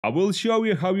I will show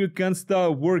you how you can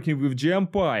start working with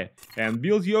GemPy and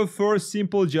build your first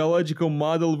simple geological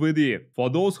model with it.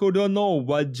 For those who don't know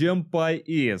what GemPy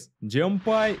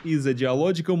is a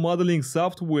geological modeling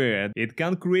software. It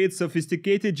can create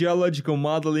sophisticated geological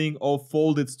modeling of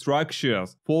folded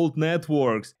structures, fault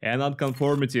networks, and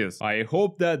nonconformities. I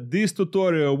hope that this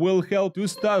tutorial will help to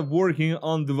start working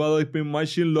on developing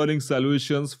machine learning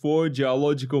solutions for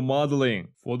geological modeling.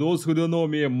 For those who don't know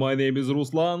me, my name is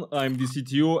Ruslan, I'm the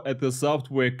CTO at a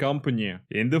software company.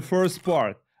 In the first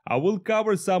part, I will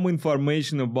cover some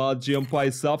information about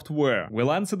GemPy software.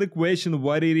 We'll answer the question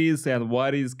what it is and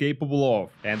what it is capable of.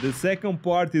 And the second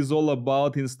part is all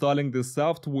about installing the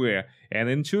software and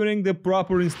ensuring the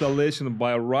proper installation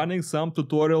by running some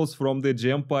tutorials from the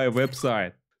GemPy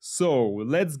website. So,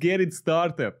 let's get it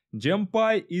started.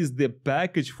 GemPy is the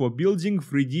package for building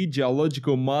 3D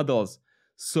geological models.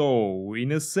 So,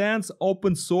 in a sense,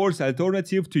 open source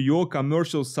alternative to your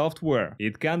commercial software.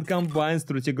 It can combine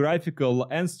stratigraphical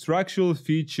and structural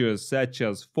features such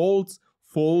as faults,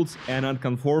 and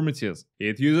nonconformities.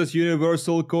 It uses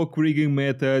universal co-kriging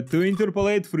method to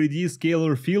interpolate 3D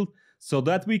scalar field so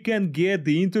that we can get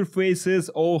the interfaces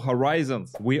or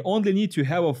horizons. We only need to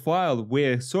have a file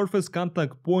where surface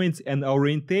contact points and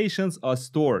orientations are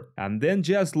stored, and then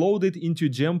just load it into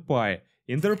GemPy.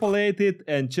 Interpolate it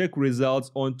and check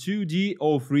results on 2D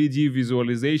or 3D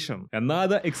visualization.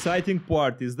 Another exciting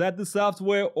part is that the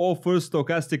software offers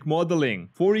stochastic modeling.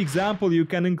 For example, you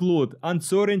can include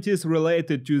uncertainties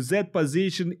related to Z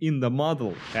position in the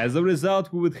model. As a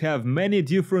result, we would have many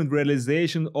different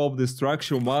realizations of the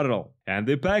structural model. And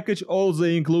the package also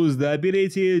includes the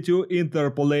ability to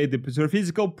interpolate the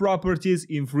petrophysical properties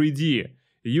in 3D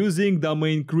using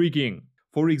domain kriging.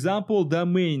 For example,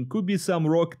 domain could be some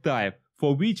rock type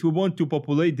for which we want to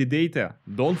populate the data.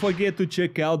 Don't forget to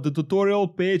check out the tutorial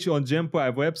page on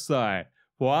GemPy website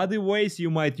for other ways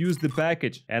you might use the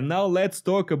package. And now let's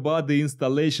talk about the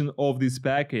installation of this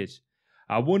package.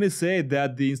 I want to say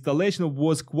that the installation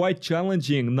was quite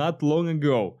challenging not long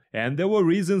ago, and there were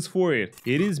reasons for it.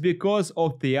 It is because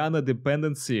of Theano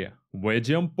dependency, where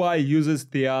GemPy uses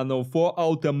Theano for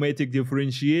automatic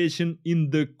differentiation in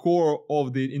the core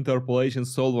of the interpolation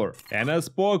solver. And I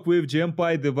spoke with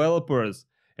GemPy developers,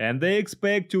 and they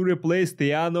expect to replace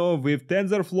Theano with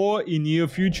TensorFlow in near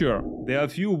future. There are a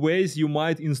few ways you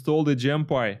might install the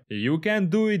GemPy. You can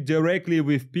do it directly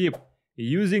with pip,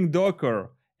 using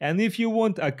Docker. And if you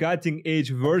want a cutting-edge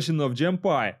version of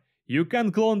GemPy, you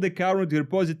can clone the current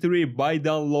repository by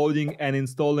downloading and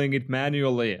installing it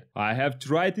manually. I have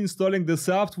tried installing the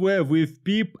software with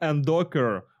pip and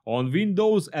Docker on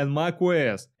Windows and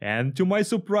macOS, and to my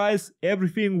surprise,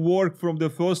 everything worked from the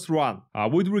first run. I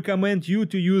would recommend you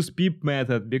to use pip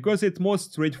method because it's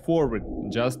most straightforward.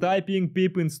 Just typing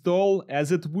pip install,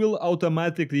 as it will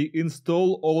automatically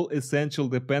install all essential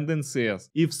dependencies.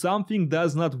 If something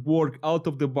does not work out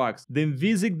of the box, then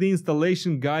visit the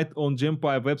installation guide on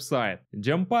GemPy website.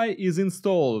 GemPy is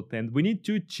installed and we need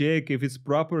to check if it's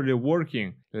properly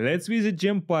working. Let's visit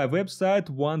GemPy website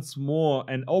once more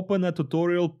and open a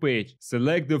tutorial page.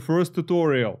 Select the first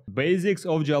tutorial, Basics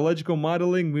of Geological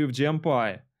Modeling with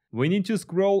GemPy. We need to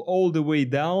scroll all the way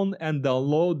down and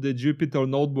download the Jupyter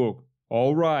Notebook.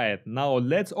 Alright, now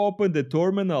let's open the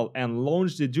terminal and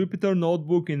launch the Jupyter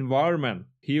Notebook environment.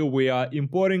 Here we are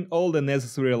importing all the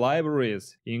necessary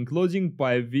libraries, including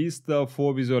PyVista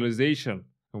for visualization.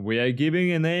 We are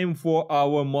giving a name for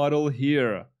our model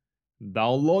here.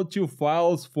 Download 2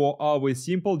 files for our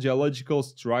simple geological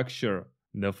structure.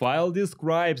 The file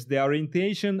describes the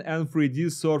orientation and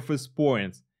 3D surface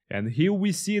points. And here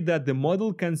we see that the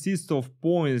model consists of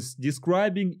points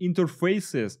describing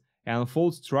interfaces and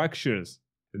fault structures.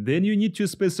 Then you need to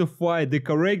specify the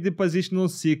correct depositional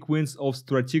sequence of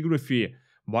stratigraphy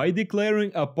by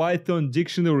declaring a Python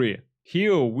dictionary.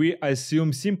 Here we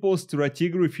assume simple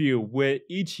stratigraphy where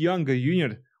each younger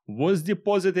unit was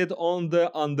deposited on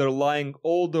the underlying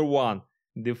older one,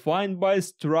 defined by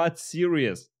strat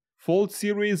series. Fault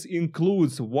series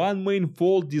includes one main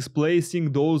fault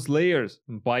displacing those layers.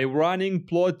 By running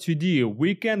plot2D,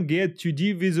 we can get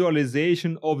 2D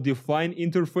visualization of defined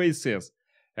interfaces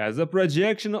as a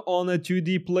projection on a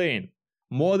 2D plane.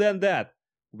 More than that,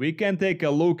 we can take a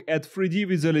look at 3D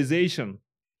visualization.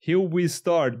 Here we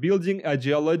start building a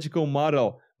geological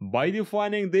model by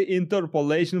defining the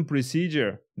interpolation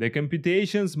procedure. The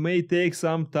computations may take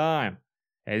some time.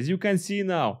 As you can see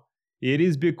now, it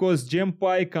is because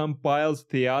GemPy compiles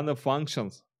Theano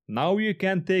functions. Now you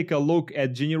can take a look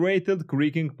at generated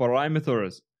kriging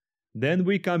parameters. Then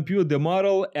we compute the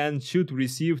model and should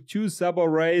receive two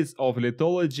subarrays of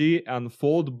lithology and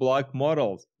fault block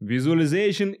models.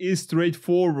 Visualization is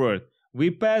straightforward.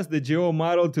 We pass the geo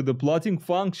model to the plotting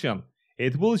function.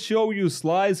 It will show you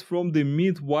slides from the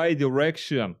mid-y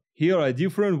direction. Here are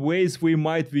different ways we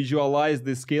might visualize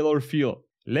the scalar field.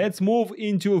 Let's move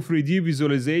into 3D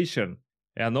visualization.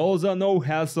 And also no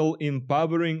hassle in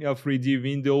powering a 3D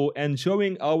window and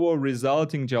showing our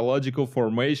resulting geological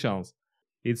formations.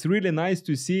 It's really nice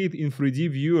to see it in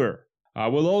 3D viewer. I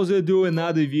will also do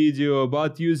another video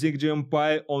about using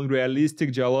GemPy on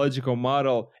realistic geological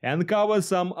model and cover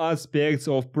some aspects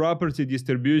of property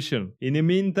distribution. In the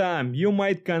meantime, you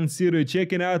might consider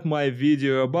checking out my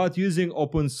video about using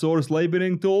open source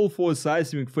labeling tool for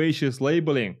seismic facies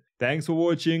labeling. Thanks for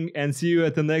watching and see you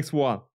at the next one.